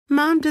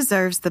Mom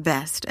deserves the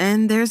best,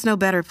 and there's no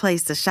better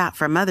place to shop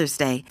for Mother's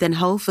Day than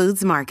Whole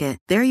Foods Market.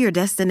 They're your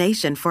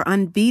destination for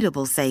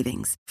unbeatable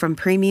savings, from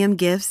premium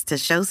gifts to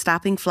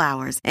show-stopping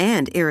flowers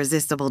and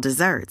irresistible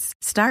desserts.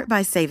 Start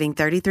by saving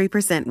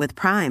 33% with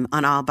Prime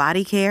on all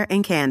body care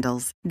and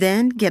candles.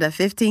 Then get a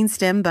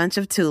 15-stem bunch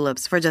of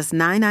tulips for just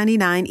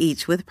 $9.99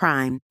 each with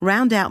Prime.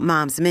 Round out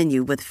Mom's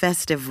menu with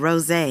festive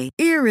rosé,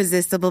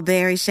 irresistible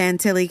berry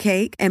chantilly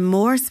cake, and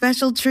more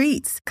special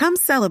treats. Come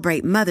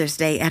celebrate Mother's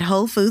Day at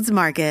Whole Foods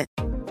Market.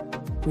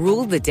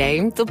 Rule the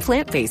day the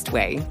plant-based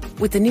way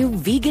with the new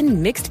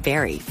vegan mixed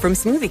berry from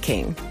Smoothie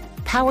King.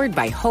 Powered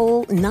by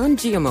whole,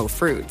 non-GMO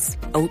fruits,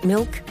 oat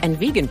milk, and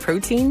vegan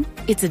protein,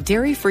 it's a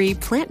dairy-free,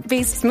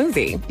 plant-based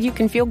smoothie you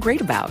can feel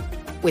great about.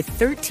 With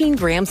 13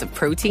 grams of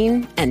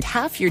protein and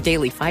half your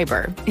daily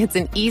fiber, it's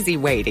an easy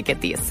way to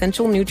get the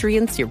essential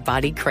nutrients your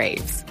body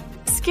craves.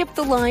 Skip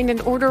the line and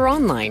order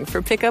online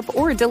for pickup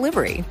or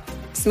delivery.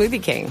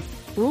 Smoothie King.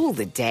 Rule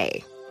the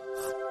day.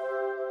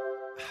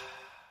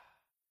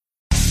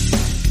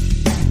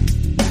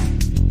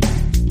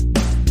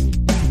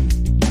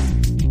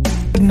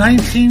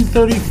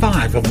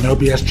 1935 of No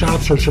BS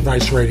Job Search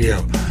Advice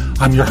Radio.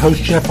 I'm your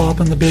host, Jeff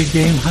Altman, the Big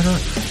Game Hunter,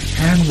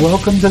 and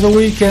welcome to the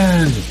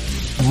weekend.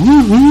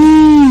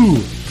 Woo-hoo!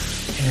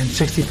 And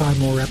 65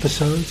 more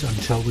episodes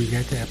until we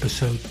get to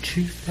episode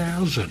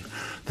 2000,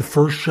 the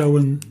first show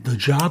in the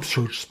job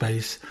search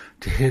space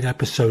to hit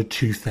episode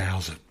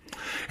 2000.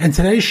 And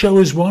today's show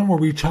is one where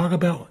we talk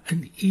about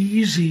an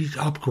easy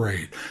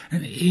upgrade,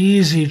 an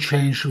easy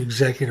change to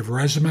executive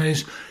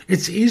resumes.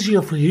 It's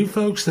easier for you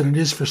folks than it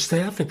is for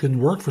staff. It can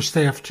work for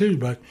staff too,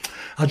 but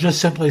I'll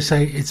just simply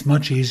say it's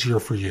much easier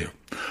for you.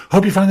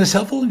 Hope you find this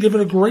helpful and give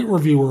it a great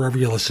review wherever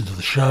you listen to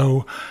the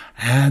show.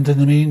 And in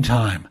the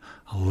meantime,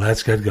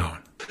 let's get going.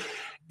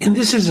 And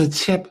this is a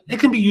tip. It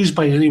can be used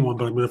by anyone,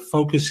 but I'm going to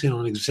focus in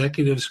on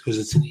executives because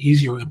it's an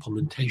easier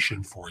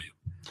implementation for you.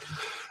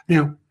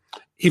 Now,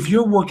 if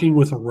you're working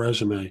with a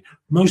resume,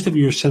 most of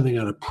you are sending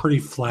out a pretty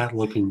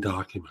flat-looking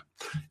document.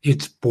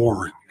 It's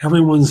boring.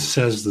 Everyone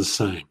says the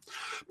same.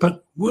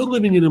 But we're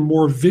living in a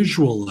more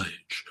visual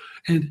age.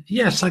 And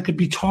yes, I could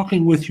be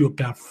talking with you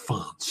about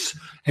fonts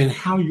and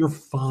how your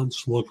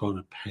fonts look on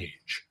a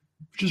page,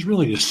 which is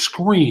really a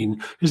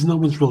screen because no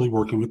one's really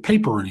working with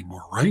paper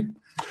anymore, right?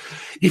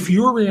 If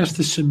you're asked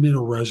to submit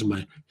a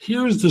resume,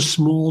 here's the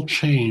small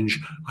change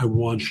I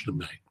want you to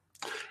make,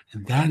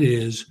 and that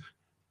is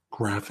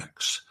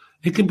graphics.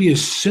 It can be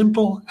as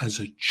simple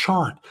as a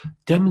chart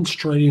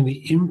demonstrating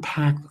the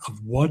impact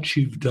of what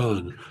you've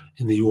done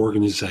in the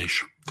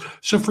organization.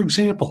 So, for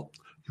example,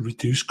 you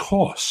reduce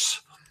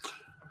costs.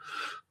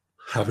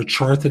 Have a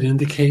chart that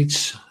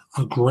indicates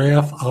a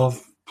graph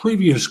of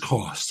previous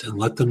costs and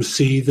let them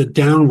see the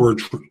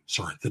downward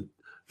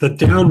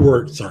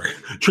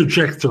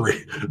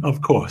trajectory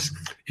of costs.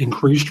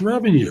 Increased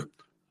revenue,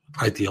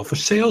 ideal for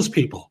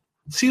salespeople,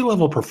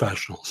 C-level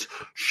professionals.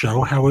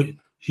 Show how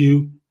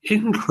you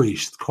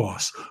increased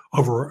costs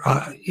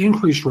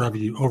increased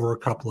revenue over a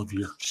couple of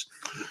years.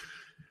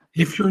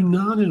 If you're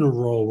not in a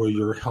role where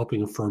you're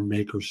helping a firm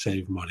make or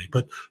save money,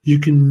 but you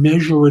can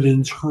measure it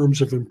in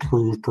terms of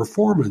improved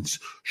performance,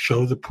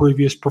 show the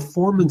previous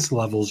performance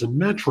levels and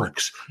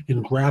metrics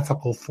in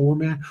graphical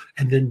format,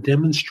 and then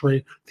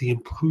demonstrate the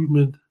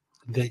improvement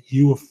that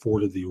you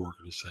afforded the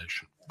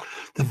organization.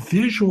 The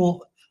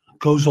visual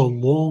goes a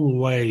long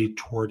way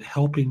toward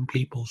helping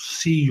people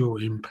see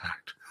your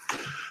impact.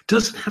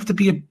 Doesn't have to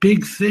be a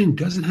big thing,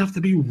 doesn't have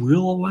to be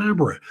real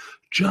elaborate.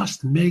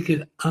 Just make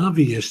it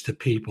obvious to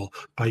people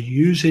by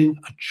using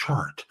a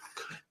chart.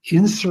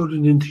 Insert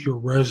it into your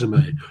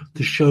resume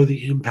to show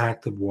the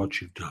impact of what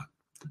you've done.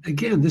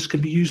 Again, this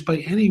could be used by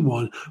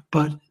anyone,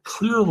 but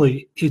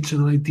clearly it's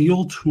an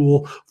ideal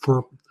tool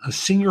for a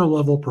senior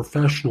level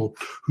professional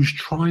who's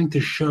trying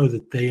to show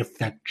that they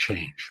affect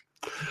change.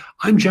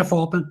 I'm Jeff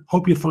Altman.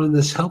 Hope you find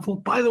this helpful.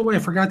 By the way, I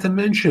forgot to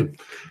mention,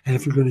 and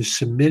if you're going to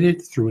submit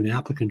it through an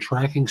applicant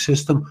tracking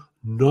system,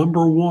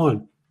 number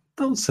one,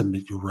 don't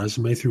submit your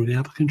resume through an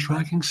applicant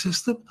tracking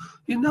system.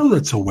 You know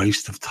that's a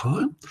waste of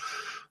time.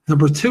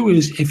 Number two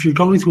is if you're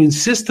going to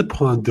insist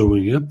upon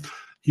doing it,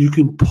 you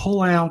can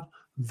pull out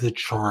the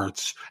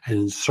charts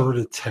and submit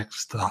a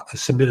text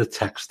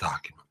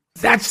document.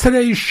 That's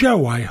today's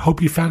show. I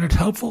hope you found it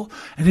helpful.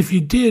 And if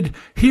you did,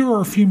 here are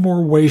a few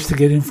more ways to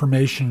get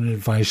information and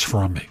advice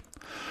from me.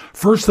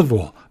 First of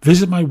all,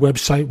 visit my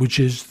website, which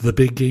is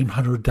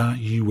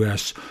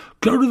thebiggamehunter.us.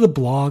 Go to the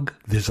blog.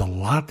 There's a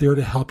lot there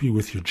to help you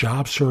with your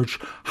job search,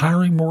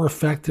 hiring more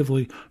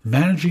effectively,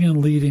 managing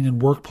and leading in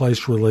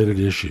workplace-related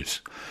issues.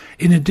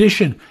 In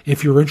addition,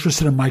 if you're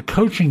interested in my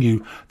coaching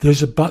you,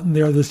 there's a button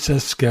there that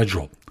says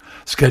schedule.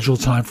 Schedule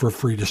time for a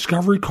free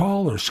discovery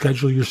call or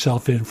schedule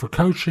yourself in for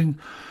coaching.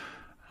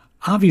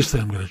 Obviously,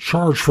 I'm going to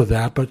charge for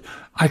that, but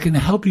I can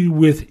help you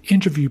with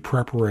interview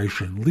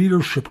preparation,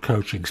 leadership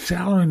coaching,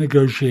 salary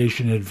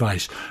negotiation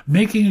advice,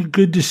 making a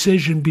good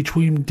decision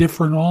between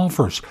different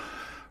offers,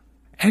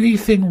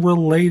 anything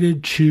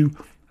related to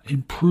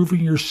improving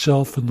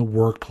yourself in the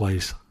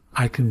workplace,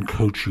 I can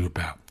coach you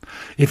about.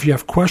 If you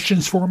have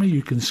questions for me,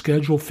 you can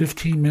schedule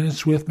 15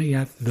 minutes with me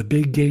at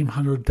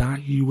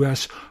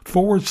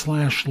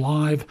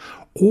thebiggamehunter.us/live,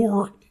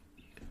 or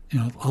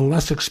a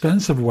less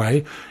expensive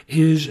way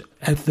is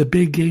at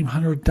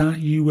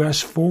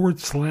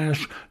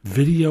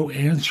thebiggamehunter.us/video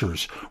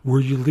answers,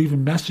 where you leave a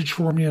message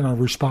for me and I'll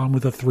respond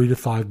with a 3 to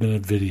 5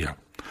 minute video.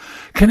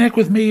 Connect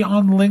with me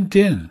on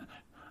LinkedIn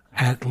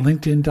at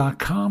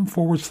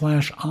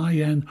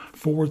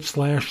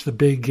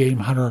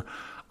linkedin.com/IN/thebiggamehunter.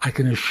 I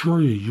can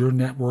assure you your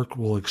network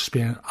will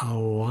expand a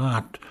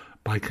lot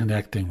by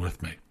connecting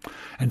with me.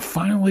 And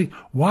finally,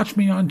 watch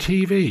me on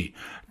TV.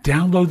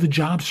 Download the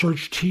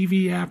JobSearch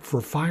TV app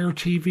for Fire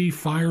TV,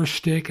 Fire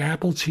Stick,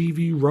 Apple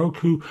TV,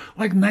 Roku,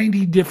 like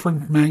 90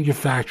 different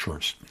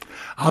manufacturers.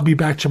 I'll be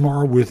back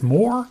tomorrow with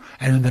more,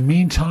 and in the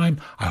meantime,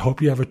 I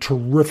hope you have a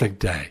terrific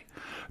day.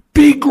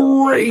 Be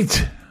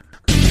great!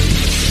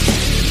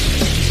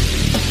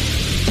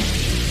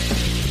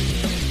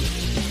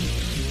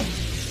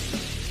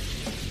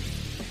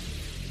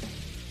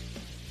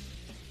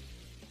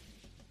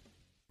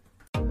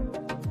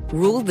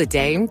 Rule the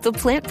day the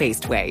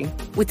plant-based way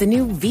with the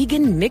new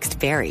vegan mixed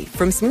berry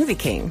from Smoothie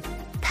King.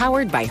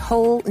 Powered by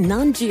whole,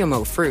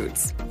 non-GMO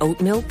fruits, oat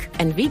milk,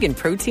 and vegan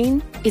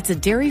protein, it's a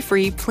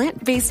dairy-free,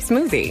 plant-based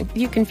smoothie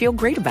you can feel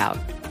great about.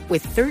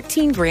 With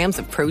 13 grams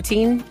of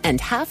protein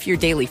and half your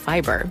daily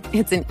fiber,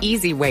 it's an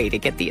easy way to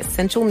get the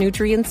essential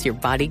nutrients your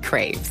body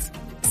craves.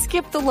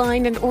 Skip the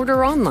line and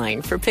order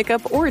online for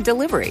pickup or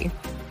delivery.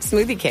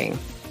 Smoothie King.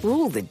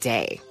 Rule the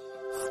day.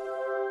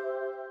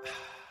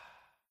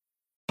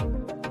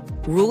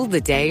 Rule the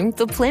day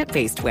the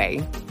plant-based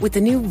way with the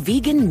new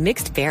vegan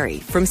mixed berry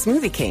from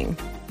Smoothie King.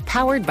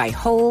 Powered by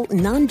whole,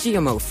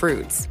 non-GMO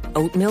fruits,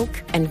 oat milk,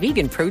 and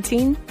vegan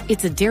protein,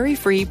 it's a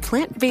dairy-free,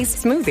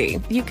 plant-based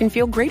smoothie you can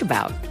feel great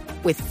about.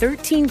 With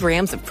 13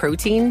 grams of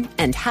protein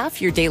and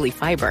half your daily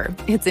fiber,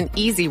 it's an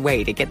easy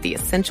way to get the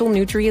essential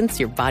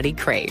nutrients your body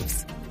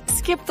craves.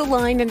 Skip the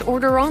line and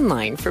order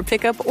online for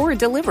pickup or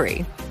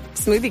delivery.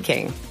 Smoothie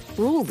King.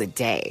 Rule the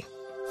day.